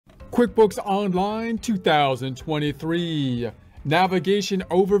QuickBooks Online 2023 Navigation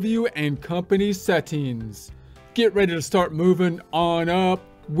Overview and Company Settings. Get ready to start moving on up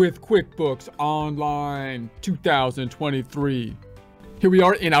with QuickBooks Online 2023. Here we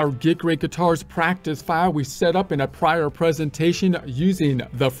are in our Get Great Guitars practice file we set up in a prior presentation using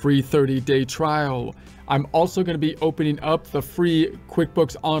the free 30-day trial. I'm also going to be opening up the free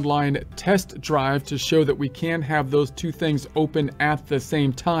QuickBooks Online test drive to show that we can have those two things open at the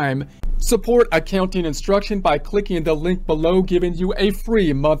same time. Support accounting instruction by clicking the link below, giving you a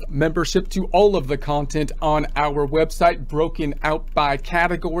free month membership to all of the content on our website, broken out by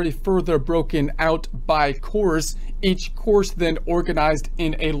category, further broken out by course. Each course then organized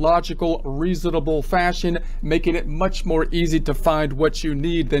in a logical, reasonable fashion, making it much more easy to find what you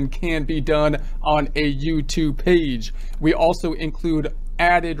need than can be done on a YouTube page. We also include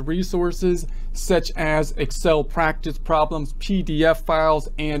added resources such as Excel practice problems, PDF files,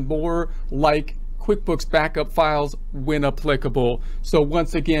 and more, like QuickBooks backup files when applicable. So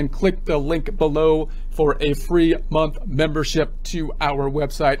once again, click the link below for a free month membership to our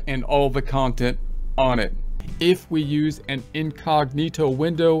website and all the content on it. If we use an incognito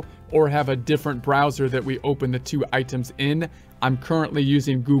window or have a different browser that we open the two items in, I'm currently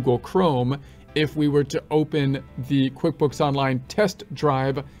using Google Chrome. If we were to open the QuickBooks Online test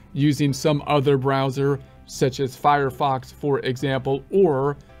drive using some other browser, such as Firefox, for example,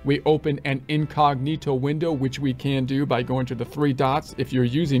 or we open an incognito window, which we can do by going to the three dots if you're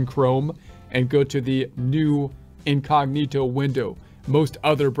using Chrome, and go to the new incognito window. Most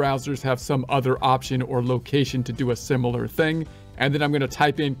other browsers have some other option or location to do a similar thing. And then I'm going to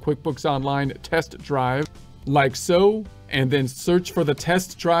type in QuickBooks Online test drive like so, and then search for the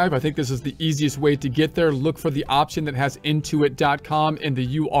test drive. I think this is the easiest way to get there. Look for the option that has intuit.com in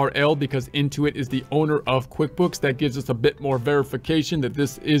the URL, because Intuit is the owner of QuickBooks. That gives us a bit more verification that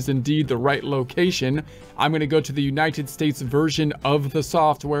this is indeed the right location. I'm going to go to the United States version of the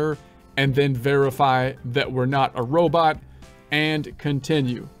software and then verify that we're not a robot and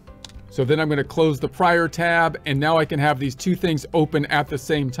continue. So then I'm going to close the prior tab, and now I can have these two things open at the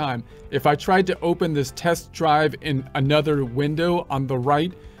same time. If I tried to open this test drive in another window on the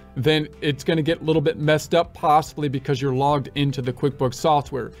right, then it's going to get a little bit messed up, possibly because you're logged into the QuickBooks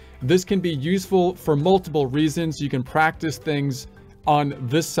software. This can be useful for multiple reasons. You can practice things on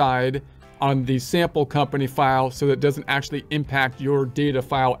this side on the sample company file so that it doesn't actually impact your data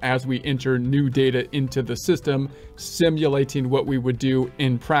file as we enter new data into the system, simulating what we would do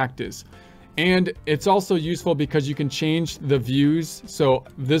in practice. And it's also useful because you can change the views. So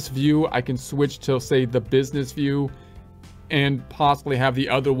this view, I can switch to, say, the business view, and possibly have the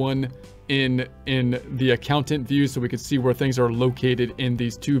other one in the accountant view, so we can see where things are located in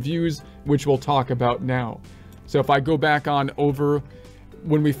these two views, which we'll talk about now. So if I go back on over,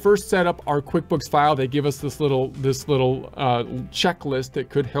 when we first set up our QuickBooks file, they give us this little checklist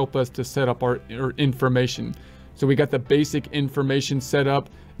that could help us to set up our information. So we got the basic information set up,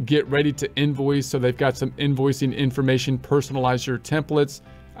 get ready to invoice. So they've got some invoicing information, personalize your templates,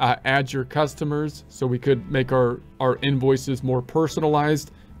 add your customers. So we could make our invoices more personalized.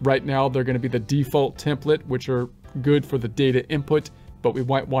 Right now, they're going to be the default template, which are good for the data input, but we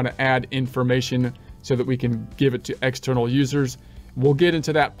might want to add information so that we can give it to external users. We'll get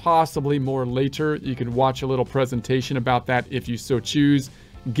into that possibly more later. You can watch a little presentation about that if you so choose.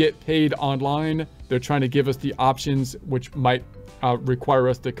 Get paid online. They're trying to give us the options, which might require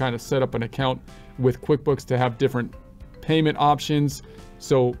us to kind of set up an account with QuickBooks to have different payment options.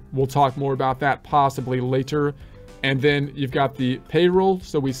 So we'll talk more about that possibly later. And then you've got the payroll.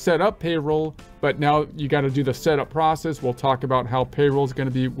 So we set up payroll, but now you got to do the setup process. We'll talk about how payroll is going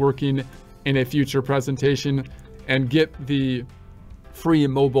to be working in a future presentation, and get the free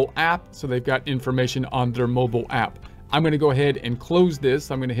mobile app. So they've got information on their mobile app. I'm going to go ahead and close this.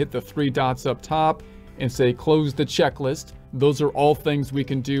 I'm going to hit the three dots up top and say close the checklist. Those are all things we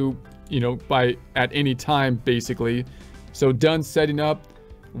can do, at any time, basically. So done setting up.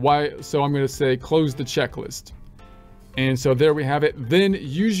 So I'm going to say close the checklist. And so there we have it. Then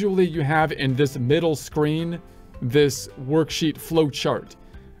usually you have in this middle screen this worksheet flowchart.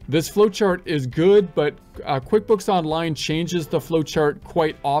 This flowchart is good, but QuickBooks Online changes the flowchart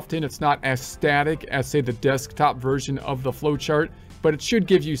quite often. It's not as static as, say, the desktop version of the flowchart, but it should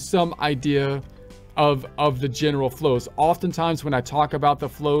give you some idea of the general flows. Oftentimes when I talk about the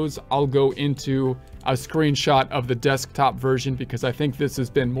flows, I'll go into a screenshot of the desktop version, because I think this has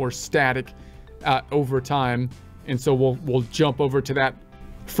been more static over time. And so we'll jump over to that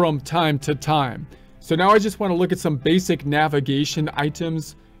from time to time. So now I just want to look at some basic navigation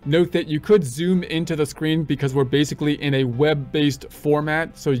items Note that you could zoom into the screen because we're basically in a web-based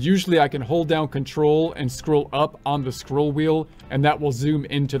format. So usually I can hold down Control and scroll up on the scroll wheel, and that will zoom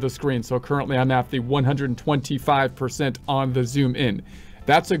into the screen. So currently I'm at the 125% on the zoom in.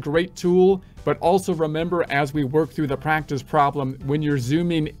 That's a great tool, but also remember, as we work through the practice problem, when you're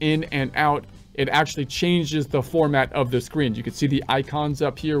zooming in and out, it actually changes the format of the screen. You can see the icons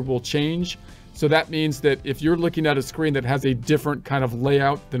up here will change. So that means that if you're looking at a screen that has a different kind of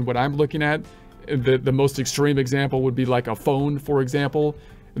layout than what I'm looking at, the most extreme example would be like a phone, for example,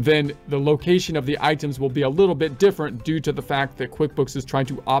 then the location of the items will be a little bit different due to the fact that QuickBooks is trying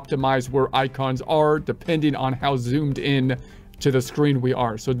to optimize where icons are depending on how zoomed in to the screen we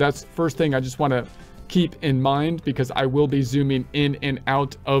are. So that's first thing I just want to keep in mind, because I will be zooming in and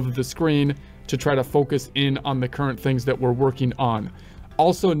out of the screen to try to focus in on the current things that we're working on.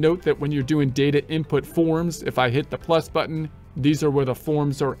 Also note that when you're doing data input forms, if I hit the plus button, these are where the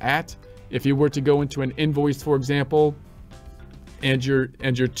forms are at. If you were to go into an invoice, for example, and you're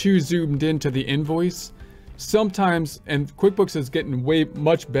too zoomed into the invoice, sometimes, and QuickBooks is getting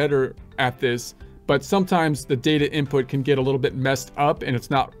much better at this, but sometimes the data input can get a little bit messed up and it's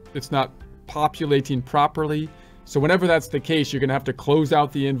not populating properly. So whenever that's the case, you're gonna have to close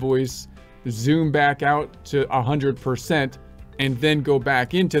out the invoice, zoom back out to 100%, and then go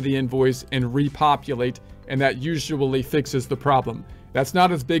back into the invoice and repopulate, and that usually fixes the problem. That's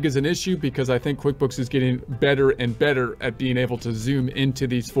not as big as an issue because I think QuickBooks is getting better and better at being able to zoom into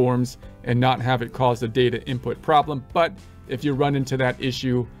these forms and not have it cause a data input problem. But if you run into that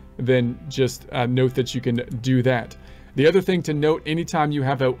issue, then just note that you can do that. The other thing to note anytime you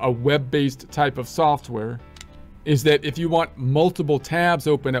have a web-based type of software is that if you want multiple tabs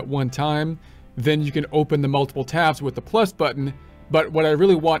open at one time, then you can open the multiple tabs with the plus button. But what I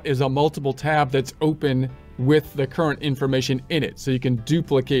really want is a multiple tab that's open with the current information in it, so you can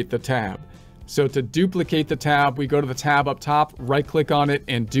duplicate the tab. So to duplicate the tab, we go to the tab up top, right click on it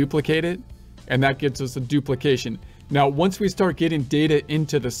and duplicate it, and that gives us a duplication. Now, once we start getting data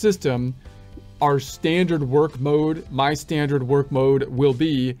into the system, our standard work mode, my standard work mode will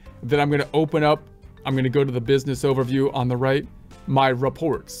be that I'm going to open up, I'm going to go to the business overview on the right, my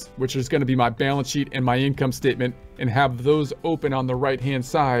reports, which is going to be my balance sheet and my income statement, and have those open on the right hand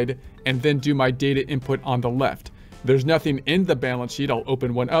side, and then do my data input on the left. There's nothing in the balance sheet. I'll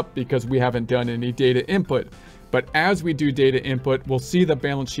open one up because we haven't done any data input. But as we do data input, we'll see the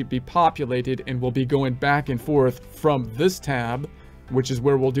balance sheet be populated, and we'll be going back and forth from this tab, which is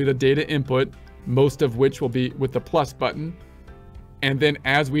where we'll do the data input, most of which will be with the plus button. And then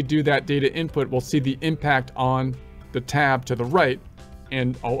as we do that data input, we'll see the impact on the tab to the right,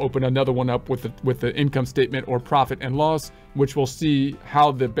 and I'll open another one up with the income statement or profit and loss, which will see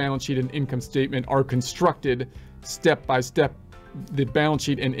how the balance sheet and income statement are constructed step by step, the balance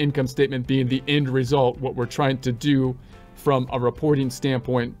sheet and income statement being the end result, what we're trying to do from a reporting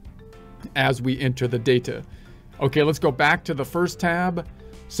standpoint as we enter the data. Okay, let's go back to the first tab.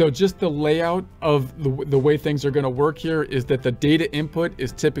 So just the layout of the way things are going to work here is that the data input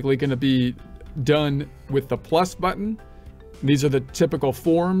is typically going to be done with the plus button. These are the typical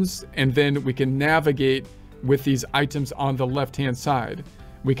forms, and then we can navigate with these items on the left hand side.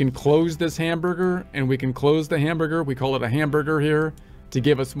 We can close this hamburger, and we can close the hamburger, we call it a hamburger here, to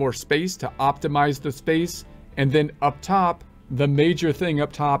give us more space, to optimize the space. And then up top, the major thing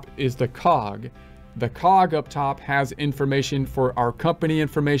up top is the cog. The cog up top has information for our company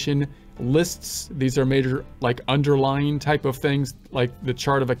information, lists. These are major like underlying type of things like the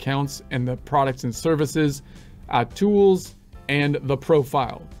chart of accounts and the products and services, tools, and the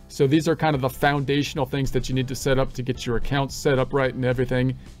profile. So these are kind of the foundational things that you need to set up to get your accounts set up right and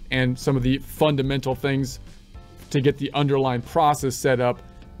everything, and some of the fundamental things to get the underlying process set up,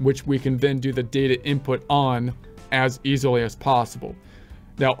 which we can then do the data input on as easily as possible.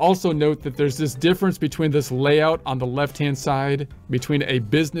 Now also note that there's this difference between this layout on the left hand side between a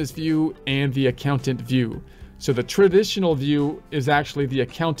business view and the accountant view. So the traditional view is actually the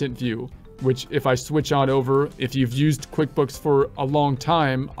accountant view, which if I switch on over, if you've used QuickBooks for a long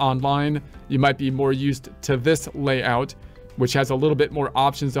time online, you might be more used to this layout, which has a little bit more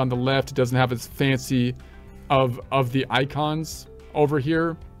options on the left. It doesn't have as fancy of the icons over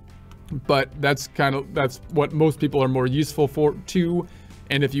here, but that's what most people are more useful for too.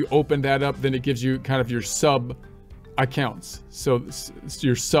 And if you open that up, then it gives you kind of your sub accounts. So it's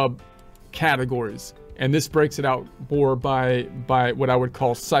your sub categories. And this breaks it out more by what I would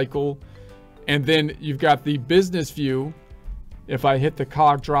call cycle. And then you've got the business view. If I hit the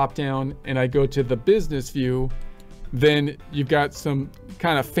cog drop down and I go to the business view, then you've got some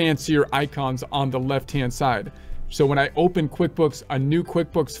kind of fancier icons on the left hand side. So when I open QuickBooks, a new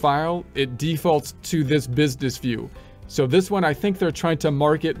QuickBooks file, it defaults to this business view. So this one, I think they're trying to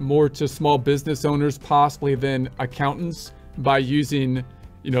market more to small business owners, possibly than accountants, by using,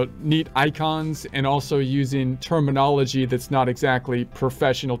 neat icons and also using terminology that's not exactly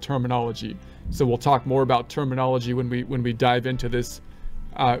professional terminology. So we'll talk more about terminology when we dive into this,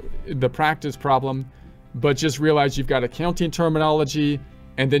 the practice problem. But just realize you've got accounting terminology,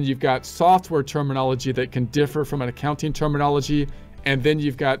 and then you've got software terminology that can differ from an accounting terminology. And then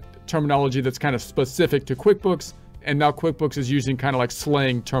you've got terminology that's kind of specific to QuickBooks. And now QuickBooks is using kind of like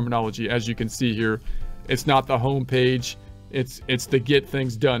slang terminology, as you can see here. It's not the home page. It's the get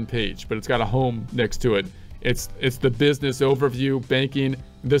things done page, but it's got a home next to it. It's the business overview, banking.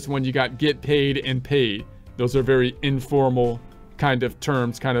 This one you got get paid and pay. Those are very informal kind of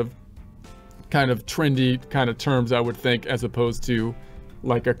terms, kind of trendy kind of terms, I would think, as opposed to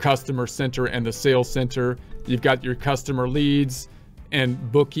like a customer center and the sales center. You've got your customer leads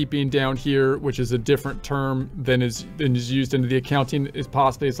and bookkeeping down here, which is a different term than is used into the accounting. Is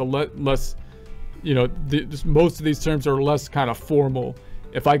possibly it's a less, most of these terms are less kind of formal.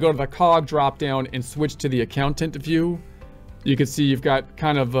 If I go to the cog drop down and switch to the accountant view, you can see you've got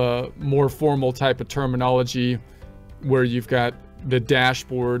kind of a more formal type of terminology where you've got the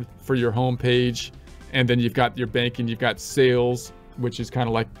dashboard for your home page, and then you've got your banking, you've got sales, which is kind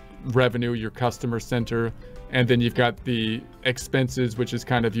of like revenue, your customer center, and then you've got the expenses, which is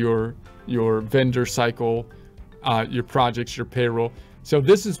kind of your vendor cycle, your projects, your payroll. So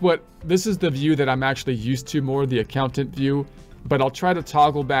this is the view that I'm actually used to more, the accountant view, but I'll try to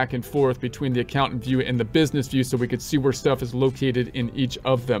toggle back and forth between the accountant view and the business view so we could see where stuff is located in each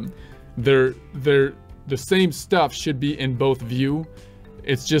of them. The same stuff should be in both view.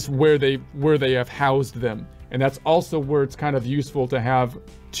 It's just where they have housed them. And that's also where it's kind of useful to have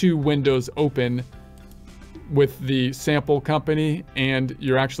two windows open with the sample company and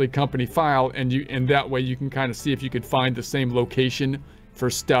your actually company file, and that way you can kind of see if you could find the same location for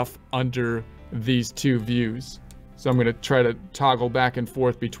stuff under these two views. So I'm going to try to toggle back and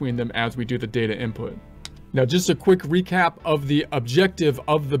forth between them as we do the data input. Now, just a quick recap of the objective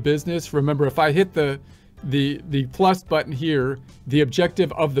of the business. Remember, if I hit the plus button here, the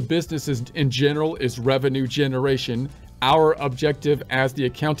objective of the business in general is revenue generation. Our objective as the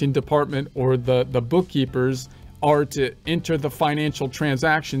accounting department or the bookkeepers are to enter the financial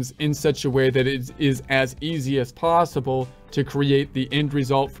transactions in such a way that it is as easy as possible to create the end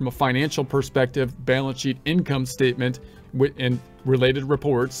result from a financial perspective, balance sheet, income statement, and related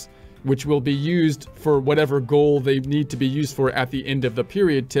reports, which will be used for whatever goal they need to be used for at the end of the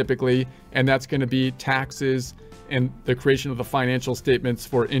period typically, and that's going to be taxes and the creation of the financial statements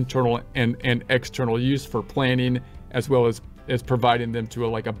for internal and external use for planning, as well as providing them to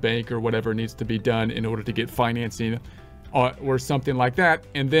like a bank or whatever needs to be done in order to get financing or something like that.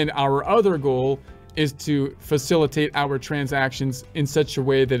 And then our other goal is to facilitate our transactions in such a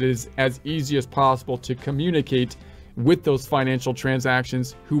way that it is as easy as possible to communicate with those financial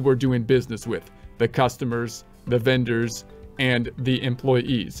transactions who we're doing business with, the customers, the vendors, and the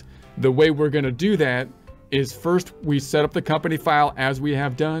employees. The way we're going to do that is first we set up the company file as we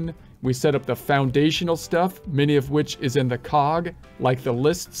have done. We set up the foundational stuff, many of which is in the cog, like the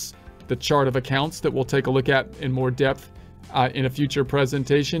lists, the chart of accounts that we'll take a look at in more depth in a future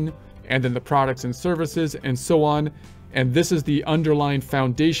presentation, and then the products and services and so on. And this is the underlying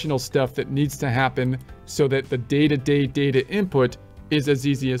foundational stuff that needs to happen so that the day-to-day data input is as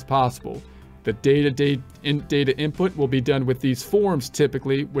easy as possible. The day-to-day data input will be done with these forms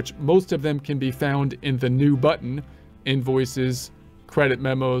typically, which most of them can be found in the new button: invoices, credit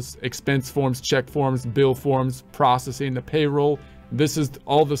memos, expense forms, check forms, bill forms, processing the payroll. This is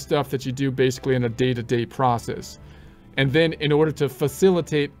all the stuff that you do basically in a day-to-day process. And then in order to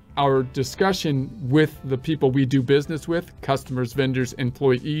facilitate our discussion with the people we do business with, customers, vendors,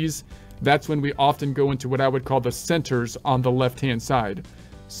 employees, that's when we often go into what I would call the centers on the left-hand side,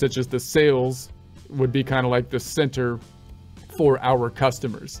 such as the sales would be kind of like the center for our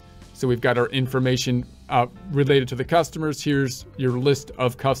customers. So we've got our information related to the customers. Here's your list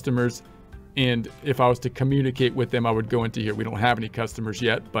of customers. And if I was to communicate with them, I would go into here. We don't have any customers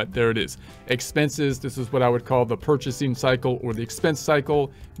yet, but there it is. Expenses, this is what I would call the purchasing cycle or the expense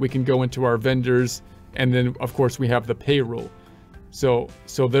cycle. We can go into our vendors. And then of course we have the payroll. So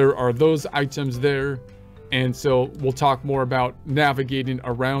there are those items there. And so we'll talk more about navigating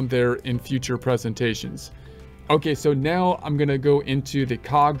around there in future presentations. Okay, so now I'm gonna go into the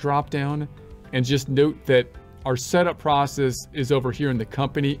cog dropdown and just note that our setup process is over here in the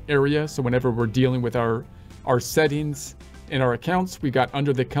company area. So whenever we're dealing with our settings in our accounts, we got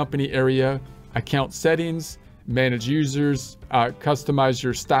under the company area, account settings. manage users, customize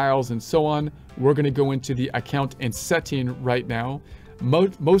your styles, and so on. We're going to go into the account and setting right now.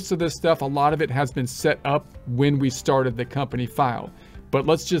 Most of this stuff, a lot of it has been set up when we started the company file. But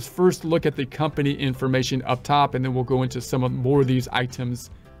let's just first look at the company information up top, and then we'll go into some more of these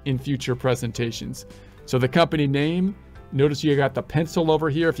items in future presentations. So the company name, notice you got the pencil over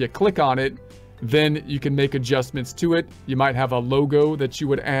here. If you click on it, then you can make adjustments to it. You might have a logo that you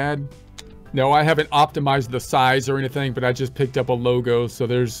would add. No, I haven't optimized the size or anything, but I just picked up a logo. So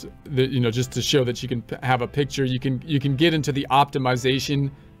there's the, just to show that you can have a picture. You can get into the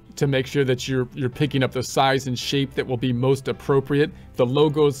optimization to make sure that you're picking up the size and shape that will be most appropriate. The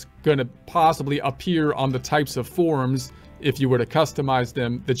logo's going to possibly appear on the types of forms if you were to customize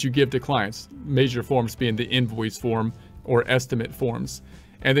them that you give to clients. Major forms being the invoice form or estimate forms.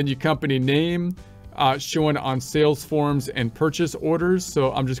 And then your company name, showing on sales forms and purchase orders.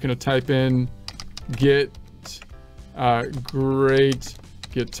 So I'm just going to type in get great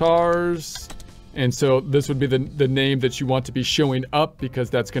guitars. And so this would be the name that you want to be showing up, because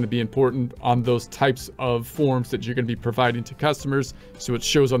that's going to be important on those types of forms that you're going to be providing to customers. So it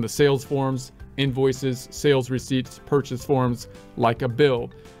shows on the sales forms, invoices, sales receipts, purchase forms, like a bill.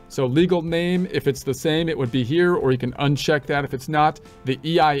 So legal name, if it's the same, it would be here, or you can uncheck that if it's not.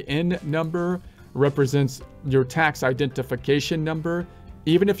 The EIN number represents your tax identification number.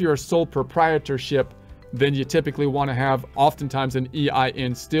 Even if you're a sole proprietorship, then you typically want to have oftentimes an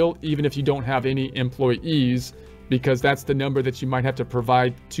EIN still, even if you don't have any employees, because that's the number that you might have to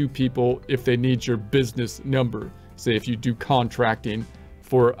provide to people if they need your business number. Say if you do contracting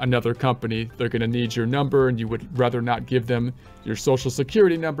for another company, they're going to need your number, and you would rather not give them your social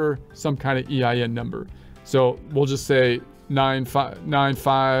security number, some kind of EIN number. So we'll just say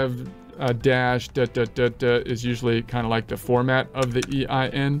 95 dash is usually kind of like the format of the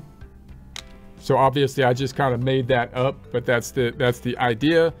EIN. So obviously I just kind of made that up, but that's the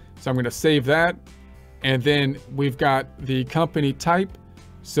idea. So I'm going to save that. And then we've got the company type.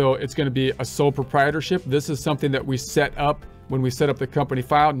 So it's going to be a sole proprietorship. This is something that we set up when we set up the company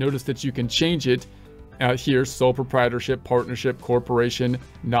file. Notice that you can change it here: sole proprietorship, partnership, corporation,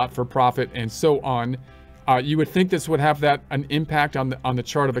 not-for-profit, and so on. You would think this would have an impact on the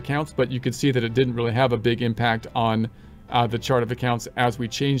chart of accounts, but you can see that it didn't really have a big impact on the chart of accounts as we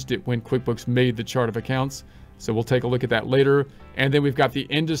changed it when QuickBooks made the chart of accounts. So we'll take a look at that later. And then we've got the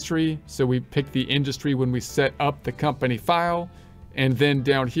industry. So we picked the industry when we set up the company file. And then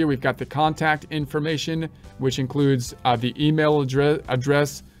down here, we've got the contact information, which includes the email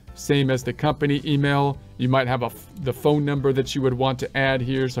address, same as the company email. You might have the phone number that you would want to add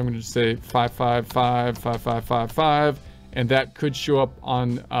here. So I'm going to just say 555-5555, and that could show up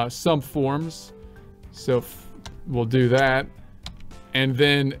on some forms. So we'll do that. And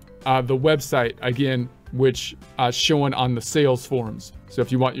then the website, again, which showing on the sales forms. So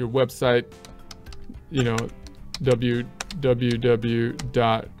if you want your website,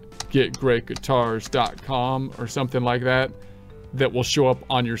 www.getgreatguitars.com or something like that, that will show up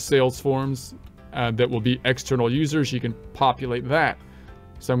on your sales forms that will be external users. You can populate that.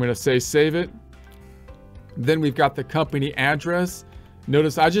 So I'm going to say save it. Then we've got the company address.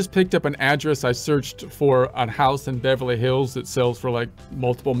 Notice I just picked up an address. I searched for a house in Beverly Hills that sells for like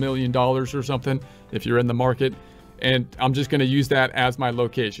multiple $1 million or something if you're in the market. And I'm just going to use that as my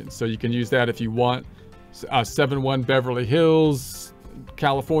location. So you can use that if you want. 71 Beverly Hills,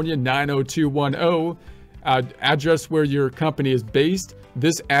 California, 90210. Address where your company is based.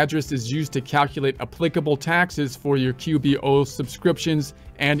 This address is used to calculate applicable taxes for your QBO subscriptions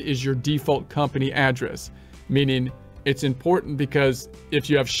and is your default company address. Meaning it's important because if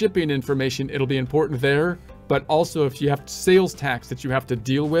you have shipping information, it'll be important there. But also if you have sales tax that you have to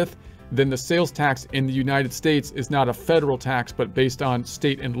deal with, then the sales tax in the United States is not a federal tax, but based on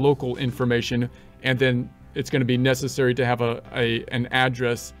state and local information. And then it's going to be necessary to have an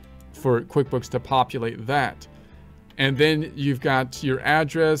address for QuickBooks to populate that. And then you've got your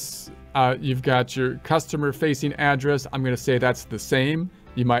address, you've got your customer facing address. I'm going to say that's the same.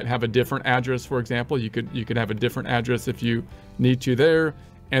 You might have a different address, for example. You could have a different address if you need to there.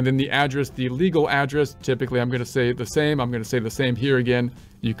 And then the address, the legal address, typically I'm going to say the same. I'm going to say the same here again.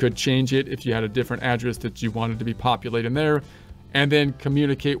 You could change it if you had a different address that you wanted to be populated there. And then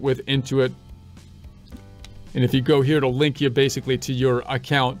communicate with Intuit. And if you go here, it'll link you basically to your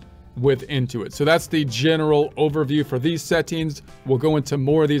account with Intuit. So that's the general overview for these settings. We'll go into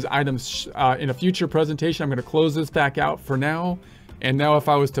more of these items in a future presentation. I'm going to close this back out for now. And now if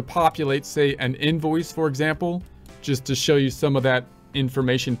I was to populate, say, an invoice, for example, just to show you some of that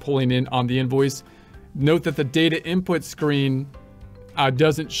information pulling in on the invoice, note that the data input screen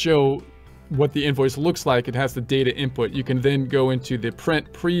doesn't show what the invoice looks like. It has the data input. You can then go into the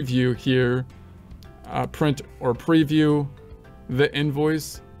print preview here, print or preview the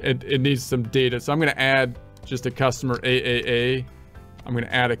invoice. It needs some data. So I'm going to add just a customer AAA. I'm going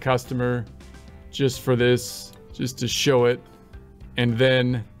to add a customer just for this, just to show it. And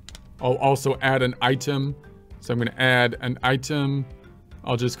then I'll also add an item. So I'm going to add an item.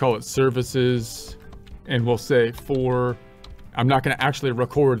 I'll just call it services. And we'll say for, I'm not going to actually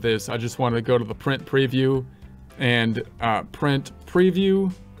record this. I just want to go to the print preview and print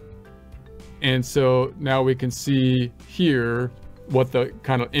preview. And so now we can see here what the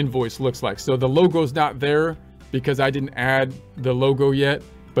kind of invoice looks like. So the logo's not there because I didn't add the logo yet,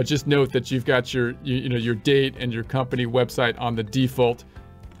 but just note that you've got your, your date and your company website on the default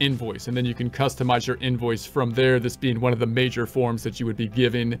invoice. And then you can customize your invoice from there. This being one of the major forms that you would be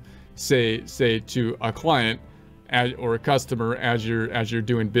giving, say to a client or a customer as you're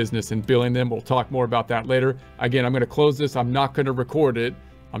doing business and billing them. We'll talk more about that later. Again, I'm going to close this. I'm not going to record it.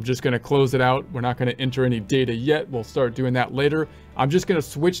 I'm just going to close it out. We're not going to enter any data yet. We'll start doing that later. I'm just going to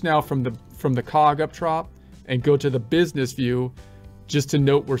switch now from the cog up top and go to the business view, just to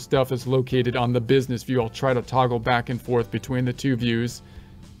note where stuff is located on the business view. I'll try to toggle back and forth between the two views.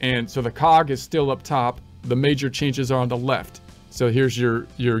 And so the cog is still up top. The major changes are on the left. So here's your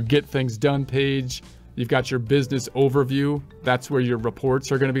get things done page. You've got your business overview. That's where your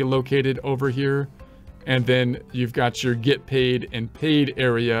reports are going to be located over here. And then you've got your get paid and paid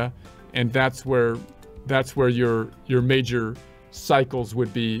area. And that's where your major cycles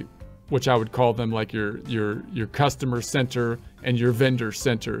would be, which I would call them like your customer center and your vendor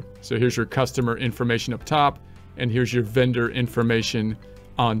center. So here's your customer information up top, and here's your vendor information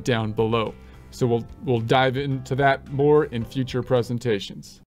on down below. So we'll dive into that more in future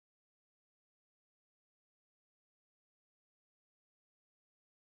presentations.